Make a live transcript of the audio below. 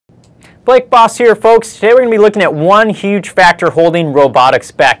Blake Bos here, folks. Today we're going to be looking at one huge factor holding robotics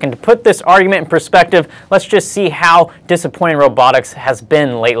back. And to put this argument in perspective, let's just see how disappointing robotics has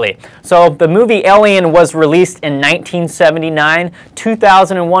been lately. So the movie Alien was released in 1979.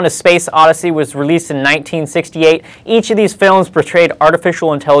 2001: A Space Odyssey was released in 1968. Each of these films portrayed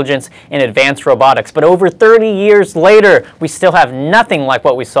artificial intelligence and advanced robotics. But over 30 years later, we still have nothing like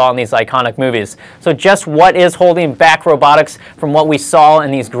what we saw in these iconic movies. So just what is holding back robotics from what we saw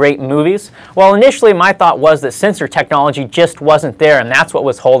in these great movies? Well, initially my thought was that sensor technology just wasn't there, and that's what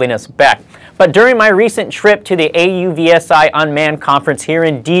was holding us back. But during my recent trip to the AUVSI Unmanned conference here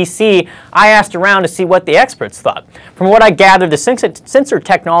in DC, I asked around to see what the experts thought. From what I gathered, the sensor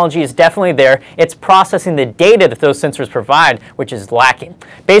technology is definitely there. It's processing the data that those sensors provide, which is lacking.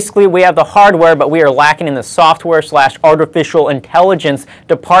 Basically, we have the hardware, but we are lacking in the software/artificial intelligence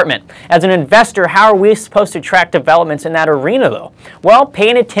department. As an investor, how are we supposed to track developments in that arena, though? Well,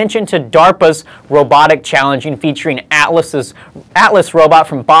 paying attention to DARPA's Robotic Challenging featuring Atlas robot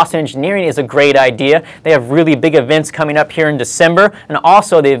from Boston Engineering is a great idea. They have really big events coming up here in December, and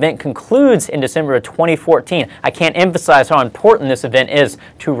also the event concludes in December of 2014. I can't emphasize how important this event is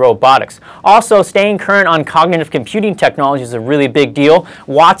to robotics. Also, staying current on cognitive computing technology is a really big deal.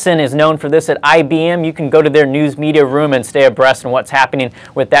 Watson is known for this at IBM. You can go to their news media room and stay abreast on what's happening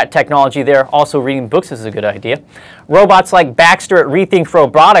with that technology there. Also, reading books is a good idea. Robots like Baxter at Rethink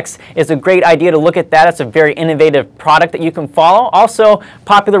Robotics is a great idea to look at that. It's a very innovative product that you can follow. Also,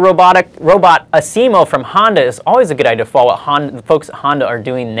 popular robot Asimo from Honda is always a good idea to follow what the folks at Honda are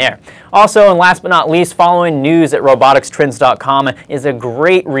doing there. Also, and last but not least, following news at roboticstrends.com is a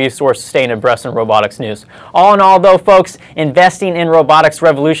great resource staying abreast in robotics news. All in all, though, folks, investing in robotics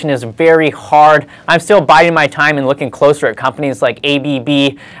revolution is very hard. I'm still biding my time and looking closer at companies like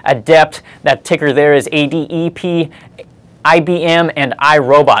ABB, Adept, that ticker there is ADEP, IBM, and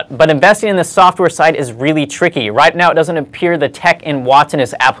iRobot. But investing in the software side is really tricky. Right now, it doesn't appear the tech in Watson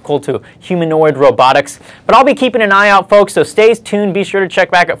is applicable to humanoid robotics. But I'll be keeping an eye out, folks, so stay tuned. Be sure to check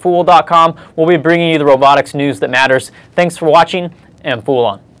back at Fool.com. We'll be bringing you the robotics news that matters. Thanks for watching, and Fool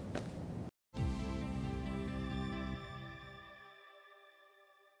on.